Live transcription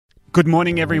Good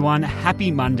morning, everyone.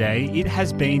 Happy Monday. It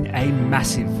has been a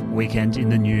massive weekend in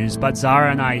the news, but Zara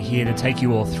and I are here to take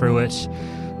you all through it.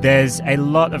 There's a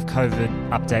lot of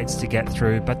COVID updates to get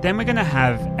through, but then we're going to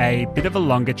have a bit of a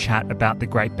longer chat about the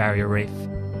Great Barrier Reef.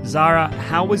 Zara,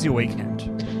 how was your weekend?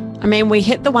 I mean, we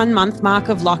hit the 1 month mark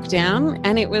of lockdown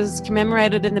and it was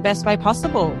commemorated in the best way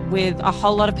possible with a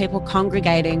whole lot of people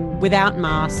congregating without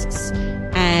masks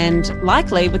and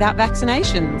likely without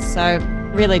vaccinations. So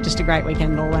really just a great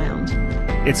weekend all round.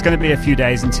 It's going to be a few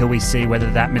days until we see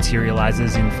whether that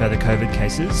materialises in further COVID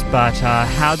cases, but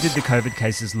how did the COVID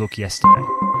cases look yesterday?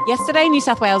 Yesterday, New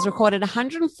South Wales recorded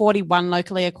 141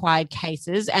 locally acquired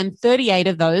cases and 38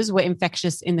 of those were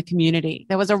infectious in the community.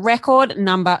 There was a record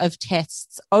number of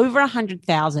tests, over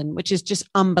 100,000, which is just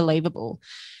unbelievable.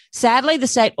 Sadly, the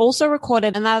state also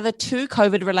recorded another 2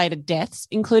 COVID-related deaths,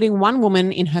 including one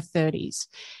woman in her 30s.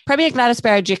 Premier Gladys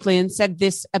Berejiklian said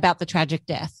this about the tragic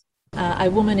death. A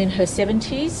woman in her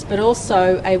 70s, but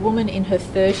also a woman in her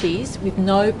 30s with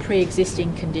no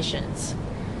pre-existing conditions.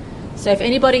 So if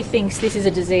anybody thinks this is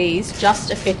a disease just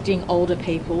affecting older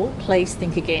people, please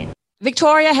think again.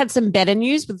 Victoria had some better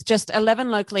news with just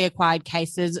 11 locally acquired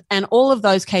cases, and all of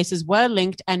those cases were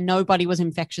linked and nobody was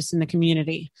infectious in the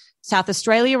community. South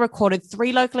Australia recorded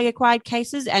 3 locally acquired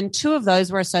cases and 2 of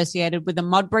those were associated with the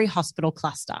Modbury Hospital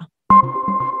cluster.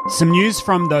 Some news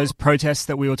from those protests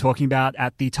that we were talking about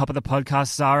at the top of the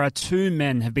podcast, Zara. 2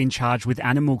 men have been charged with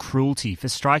animal cruelty for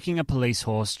striking a police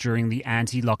horse during the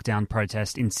anti-lockdown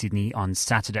protest in Sydney on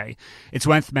Saturday. It's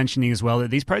worth mentioning as well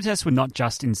that these protests were not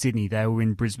just in Sydney, they were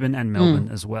in Brisbane and Melbourne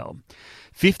as well.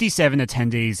 57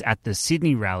 attendees at the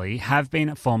Sydney rally have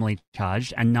been formally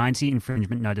charged and 90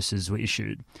 infringement notices were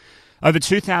issued. Over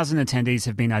 2,000 attendees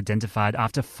have been identified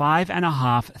after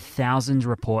 5,500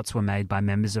 reports were made by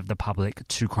members of the public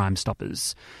to Crime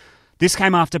Stoppers. This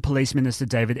came after Police Minister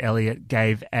David Elliott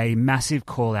gave a massive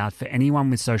call out for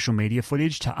anyone with social media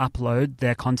footage to upload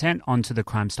their content onto the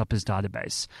Crime Stoppers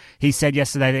database. He said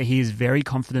yesterday that he is very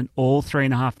confident all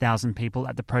 3,500 people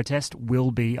at the protest will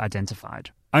be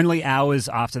identified. Only hours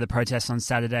after the protest on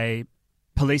Saturday,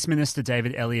 Police Minister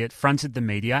David Elliott fronted the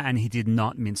media and he did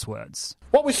not mince words.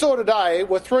 What we saw today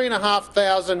were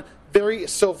 3,500 very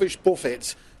selfish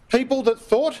bullheads, people that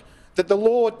thought that the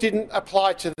law didn't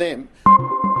apply to them.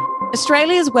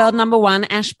 Australia's world number 1,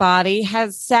 Ash Barty,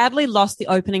 has sadly lost the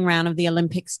opening round of the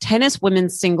Olympics tennis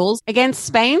women's singles against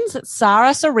Spain's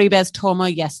Sara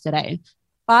Sorribes-Tormo yesterday.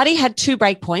 Barty had 2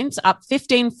 break points, up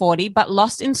 15-40, but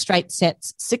lost in straight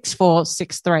sets 6-4,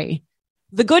 6-3.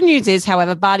 The good news is,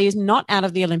 however, Barty is not out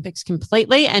of the Olympics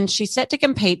completely and she's set to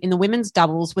compete in the women's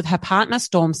doubles with her partner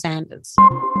Storm Sanders.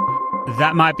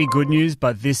 That might be good news,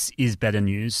 but this is better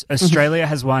news. Australia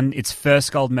has won its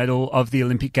first gold medal of the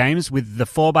Olympic Games with the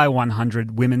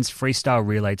 4x100 women's freestyle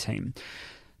relay team.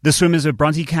 The swimmers are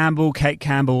Bronte Campbell, Kate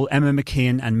Campbell, Emma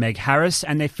McKeon and Meg Harris,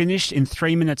 and they finished in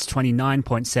 3 minutes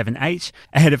 29.78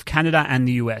 ahead of Canada and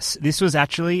the US. This was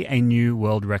actually a new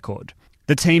world record.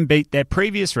 The team beat their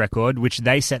previous record, which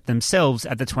they set themselves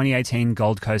at the 2018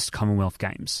 Gold Coast Commonwealth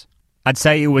Games. I'd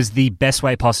say it was the best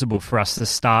way possible for us to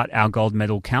start our gold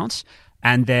medal count,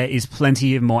 and there is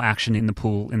plenty of more action in the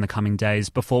pool in the coming days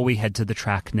before we head to the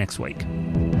track next week.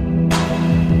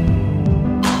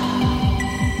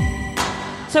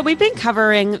 So we've been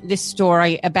covering this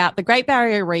story about the Great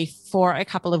Barrier Reef for a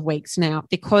couple of weeks now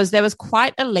because there was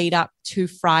quite a lead up to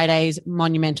Friday's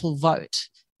monumental vote.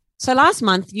 So last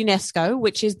month, UNESCO,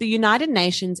 which is the United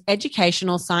Nations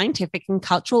Educational, Scientific and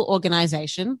Cultural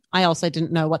Organization, I also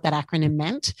didn't know what that acronym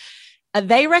meant,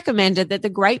 they recommended that the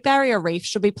Great Barrier Reef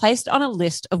should be placed on a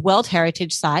list of World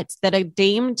Heritage Sites that are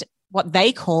deemed what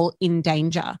they call in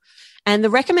danger. And the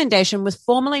recommendation was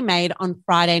formally made on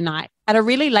Friday night at a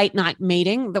really late night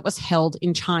meeting that was held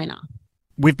in China.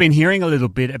 We've been hearing a little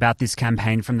bit about this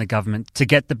campaign from the government to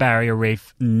get the Barrier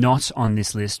Reef not on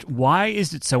this list. Why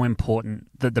is it so important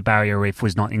that the Barrier Reef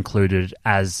was not included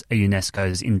as a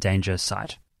UNESCO's in danger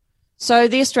site? So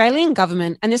the Australian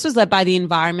government, and this was led by the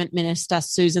Environment Minister,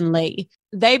 Susan Lee,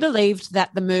 they believed that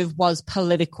the move was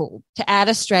political to add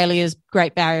Australia's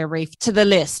Great Barrier Reef to the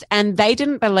list. And they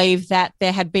didn't believe that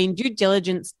there had been due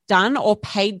diligence done or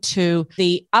paid to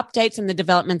the updates and the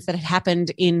developments that had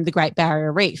happened in the Great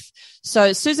Barrier Reef.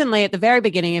 So Susan Lee at the very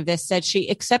beginning of this said she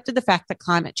accepted the fact that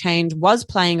climate change was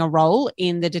playing a role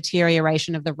in the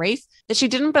deterioration of the reef, that she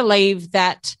didn't believe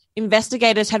that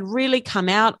investigators had really come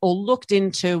out or looked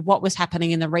into what was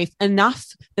happening in the reef enough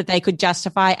that they could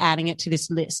justify adding it to this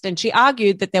list. And she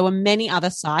argued that there were many other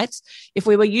sites. If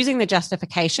we were using the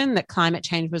justification that climate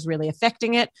change was really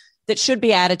affecting it, that should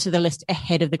be added to the list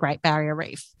ahead of the Great Barrier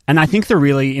Reef. And I think the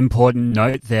really important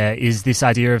note there is this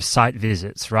idea of site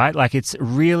visits, right? Like, it's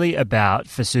really about,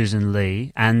 for Susan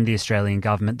Lee and the Australian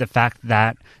government, the fact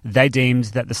that they deemed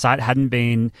that the site hadn't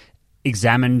been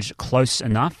examined close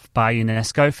enough by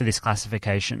UNESCO for this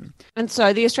classification. And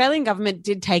so the Australian government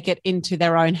did take it into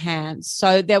their own hands.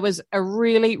 So there was a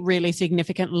really, really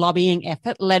significant lobbying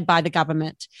effort led by the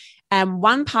government. And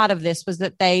one part of this was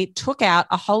that they took out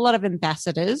a whole lot of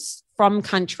ambassadors from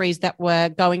countries that were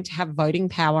going to have voting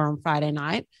power on Friday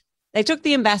night. They took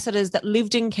the ambassadors that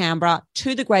lived in Canberra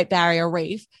to the Great Barrier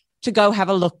Reef to go have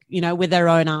a look, with their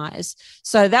own eyes.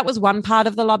 So that was one part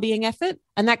of the lobbying effort.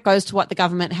 And that goes to what the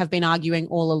government have been arguing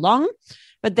all along.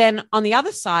 But then on the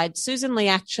other side, Susan Lee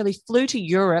actually flew to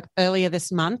Europe earlier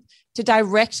this month to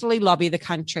directly lobby the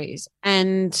countries.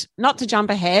 And not to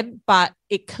jump ahead, but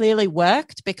it clearly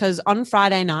worked, because on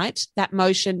Friday night, that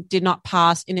motion did not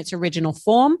pass in its original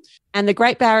form. And the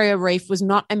Great Barrier Reef was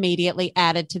not immediately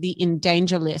added to the in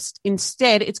danger list.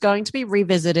 Instead, it's going to be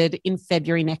revisited in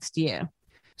February next year.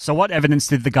 So what evidence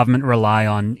did the government rely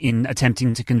on in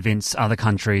attempting to convince other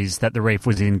countries that the reef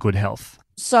was in good health?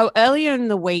 So earlier in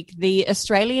the week, the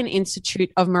Australian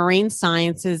Institute of Marine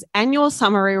Sciences annual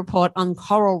summary report on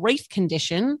coral reef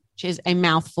condition, which is a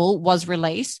mouthful, was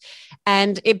released.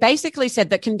 And it basically said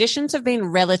that conditions have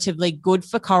been relatively good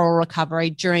for coral recovery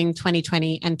during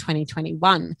 2020 and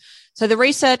 2021. So the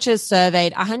researchers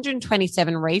surveyed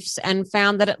 127 reefs and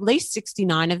found that at least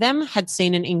 69 of them had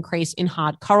seen an increase in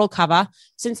hard coral cover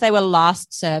since they were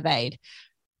last surveyed.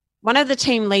 One of the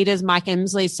team leaders, Mike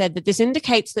Emsley, said that this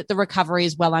indicates that the recovery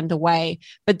is well underway,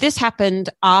 but this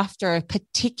happened after a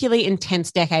particularly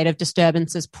intense decade of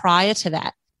disturbances prior to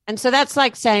that. And so that's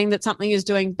like saying that something is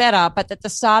doing better, but that the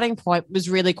starting point was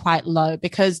really quite low,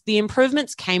 because the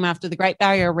improvements came after the Great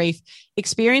Barrier Reef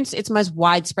experienced its most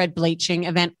widespread bleaching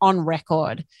event on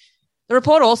record. The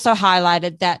report also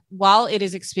highlighted that while it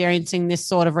is experiencing this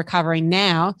sort of recovery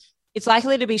now, it's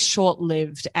likely to be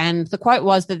short-lived. And the quote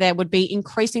was that there would be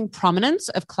increasing prominence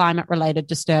of climate-related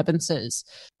disturbances.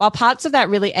 While parts of that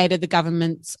really aided the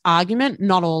government's argument,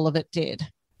 not all of it did.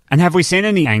 And have we seen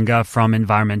any anger from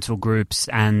environmental groups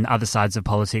and other sides of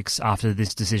politics after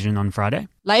this decision on Friday?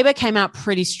 Labor came out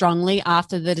pretty strongly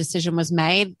after the decision was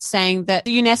made, saying that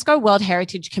the UNESCO World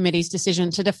Heritage Committee's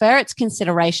decision to defer its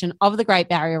consideration of the Great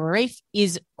Barrier Reef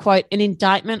is, quote, an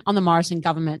indictment on the Morrison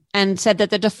government, and said that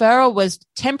the deferral was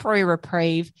temporary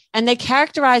reprieve. And they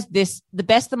characterised this, the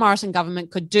best the Morrison government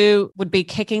could do would be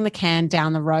kicking the can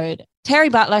down the road. Terry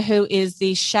Butler, who is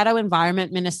the Shadow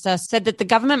Environment Minister, said that the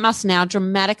government must now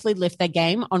dramatically lift their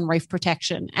game on reef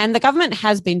protection. And the government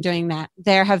has been doing that.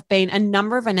 There have been a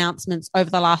number of announcements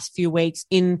over the last few weeks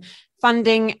in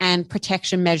funding and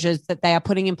protection measures that they are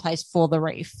putting in place for the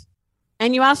reef.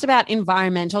 And you asked about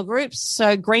environmental groups.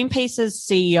 So Greenpeace's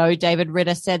CEO, David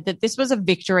Ritter, said that this was a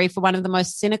victory for one of the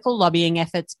most cynical lobbying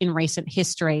efforts in recent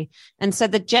history, and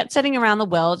said that jet setting around the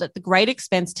world at the great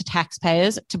expense to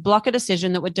taxpayers to block a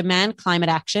decision that would demand climate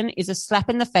action is a slap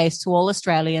in the face to all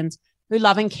Australians who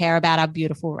love and care about our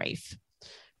beautiful reef.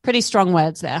 Pretty strong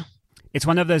words there. It's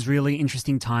one of those really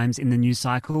interesting times in the news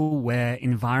cycle where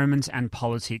environment and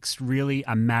politics really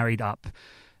are married up.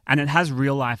 And it has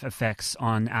real-life effects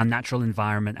on our natural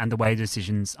environment and the way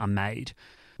decisions are made.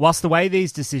 Whilst the way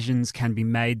these decisions can be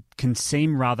made can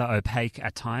seem rather opaque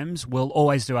at times, we'll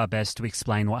always do our best to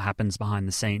explain what happens behind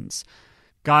the scenes.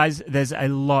 Guys, there's a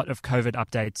lot of COVID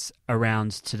updates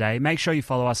around today. Make sure you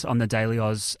follow us on the Daily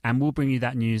Oz, and we'll bring you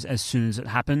that news as soon as it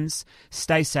happens.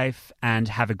 Stay safe and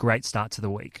have a great start to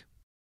the week.